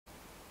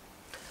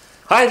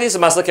Hi, this is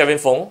Master Kevin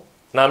Foong.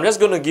 Now I'm just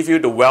going to give you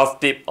the wealth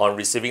tip on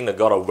receiving the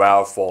God of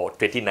Wealth for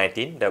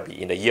 2019. That will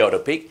be in the year of the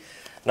pig.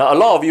 Now a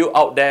lot of you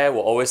out there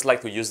will always like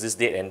to use this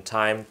date and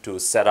time to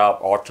set up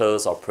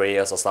altars or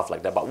prayers or stuff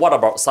like that. But what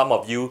about some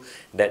of you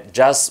that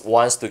just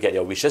wants to get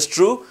your wishes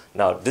true?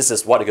 Now this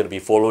is what you're going to be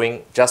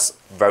following. Just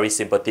very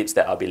simple tips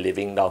that I'll be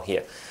leaving down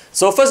here.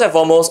 So first and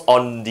foremost,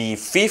 on the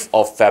 5th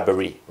of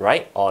February,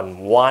 right, on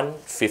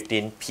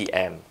 1:15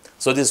 p.m.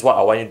 So this is what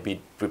I want you to be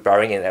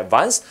preparing in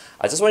advance.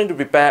 I just want you to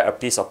prepare a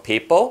piece of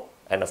paper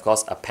and of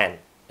course a pen.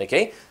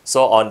 Okay,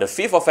 so on the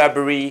 5th of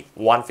February,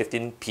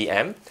 1:15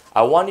 p.m.,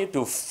 I want you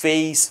to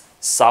face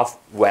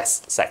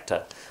southwest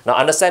sector. Now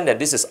understand that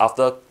this is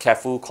after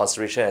careful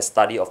consideration and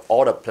study of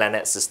all the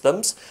planet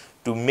systems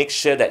to make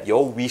sure that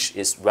your wish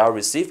is well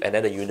received and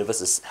then the universe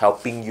is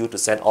helping you to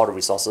send all the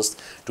resources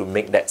to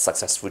make that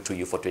successful to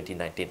you for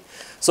 2019.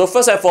 So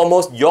first and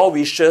foremost, your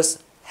wishes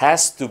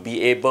has to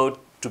be able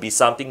to be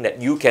something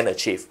that you can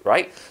achieve,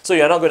 right? So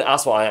you're not going to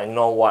ask for, I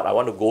know what, I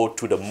want to go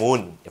to the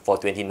moon for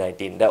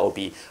 2019. That will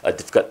be a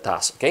difficult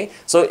task, okay?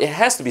 So it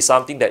has to be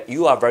something that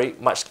you are very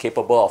much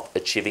capable of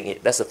achieving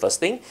it. That's the first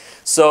thing.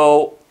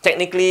 So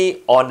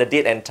technically, on the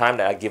date and time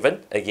that are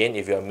given, again,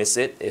 if you miss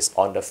it, is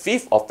on the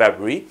 5th of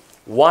February,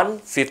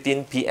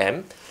 1:15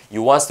 p.m.,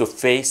 you want to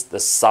face the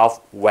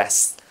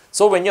southwest.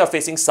 So when you're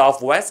facing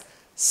southwest,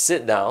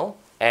 sit down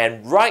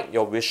and write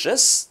your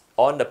wishes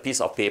on the piece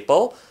of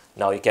paper.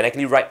 Now you can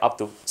actually write up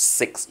to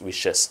 6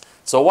 wishes.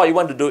 So what you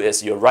want to do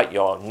is you write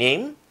your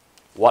name,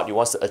 what you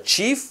want to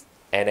achieve,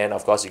 and then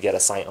of course you get a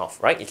sign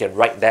off, right? You can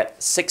write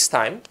that 6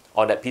 times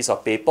on that piece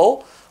of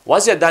paper.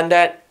 Once you've done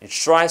that, you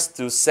try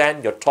to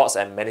send your thoughts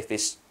and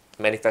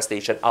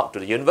manifestation out to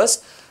the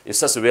universe. You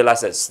start to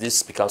realize that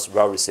this becomes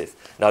well received.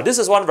 Now this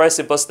is one very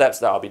simple steps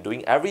that I'll be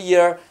doing every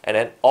year, and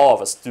then all of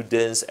our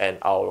students and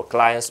our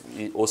clients,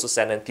 we also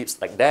send them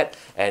tips like that,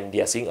 and they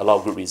are seeing a lot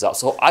of good results.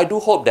 So I do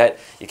hope that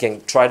you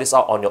can try this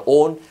out on your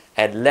own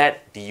and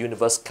let the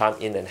universe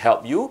come in and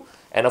help you.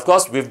 And of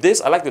course, with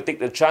this, I'd like to take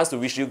the chance to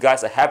wish you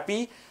guys a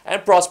happy and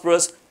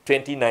prosperous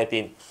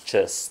 2019.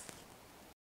 Cheers.